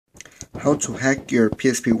How to hack your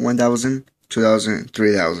PSP 1000, 2000, and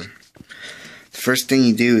 3000. The first thing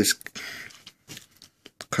you do is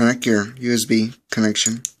connect your USB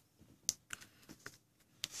connection.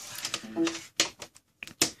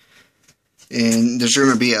 And there's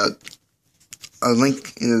going to be a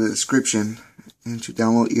link in the description and to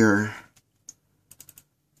download your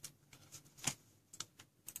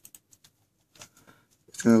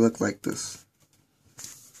it's going to look like this.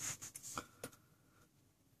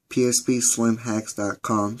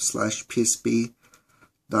 pspslimhacks.com/psp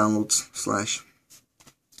downloads/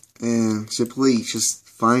 and simply just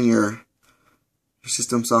find your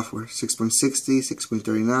system software 6.60,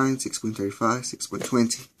 6.39, 6.35,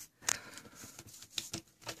 6.20.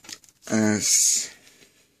 As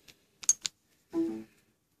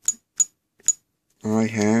I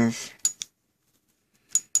have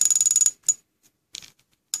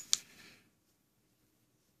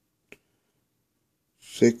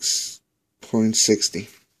 6.60.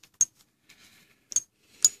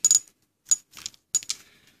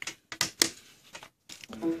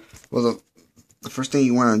 Well, the first thing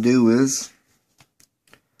you want to do is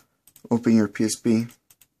open your PSP.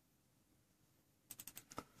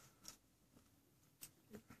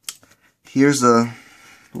 Here's the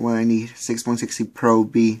one I need, 6.60 Pro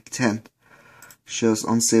B10. Just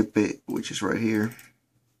unzip it, which is right here.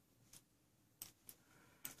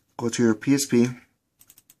 Go to your PSP,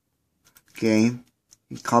 game,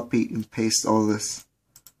 and copy and paste all this.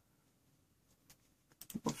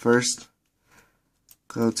 But first,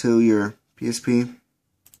 go to your PSP,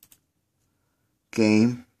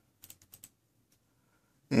 game,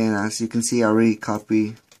 and as you can see, I already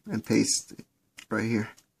copy and paste it right here.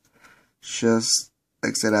 Just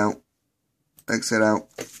exit out, exit out.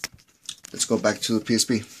 Let's go back to the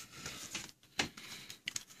PSP.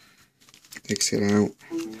 Exit out,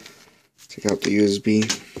 take out the USB,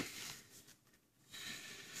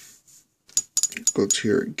 go to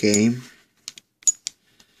your game.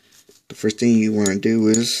 The first thing you want to do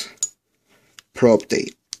is Pro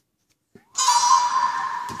Update.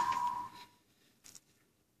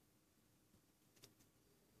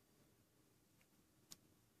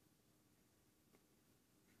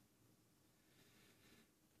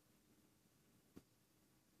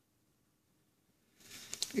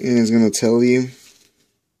 And it's going to tell you,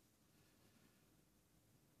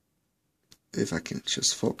 if I can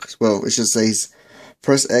just focus, well, it just says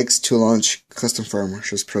press X to launch custom firmware.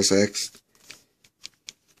 Just press X.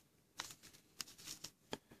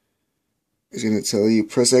 It's going to tell you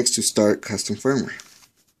press X to start custom firmware.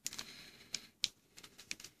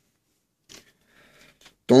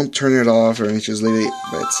 Don't turn it off or anything, just leave it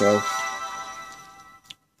by itself.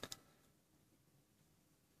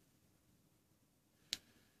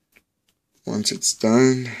 Once it's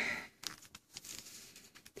done,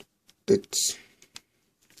 we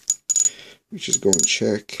just go and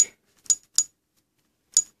check.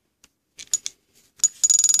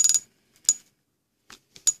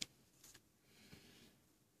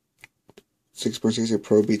 .60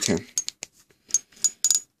 Pro B10.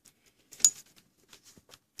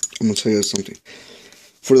 I'm gonna tell you something.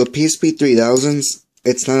 For the PSP 3000s,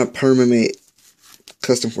 it's not a permanent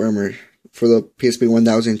custom firmware. For the PSP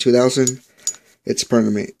 1000, 2000, it's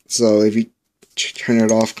permanent. So if you turn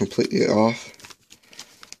it off, completely off.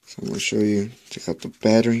 So I'm going to show you. Take out the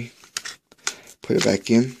battery, put it back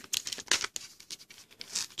in,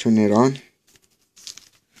 turn it on.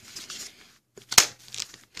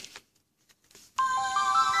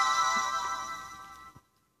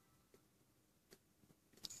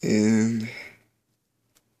 And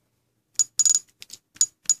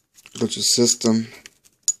go to System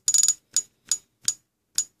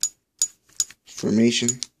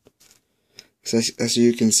Information. As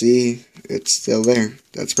you can see, it's still there.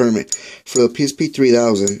 That's permanent. For the PSP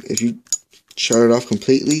 3000, if you shut it off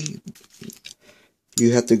completely,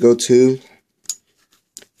 you have to go to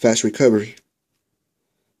Fast Recovery,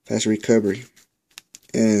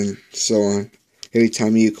 and so on. Every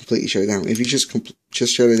time you completely shut it down. If you just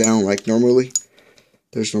shut it down like normally,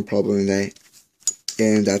 there's no problem in that.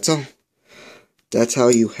 And that's all. That's how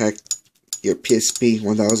you hack your PSP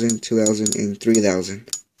 1000, 2000, and 3000.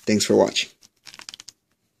 Thanks for watching.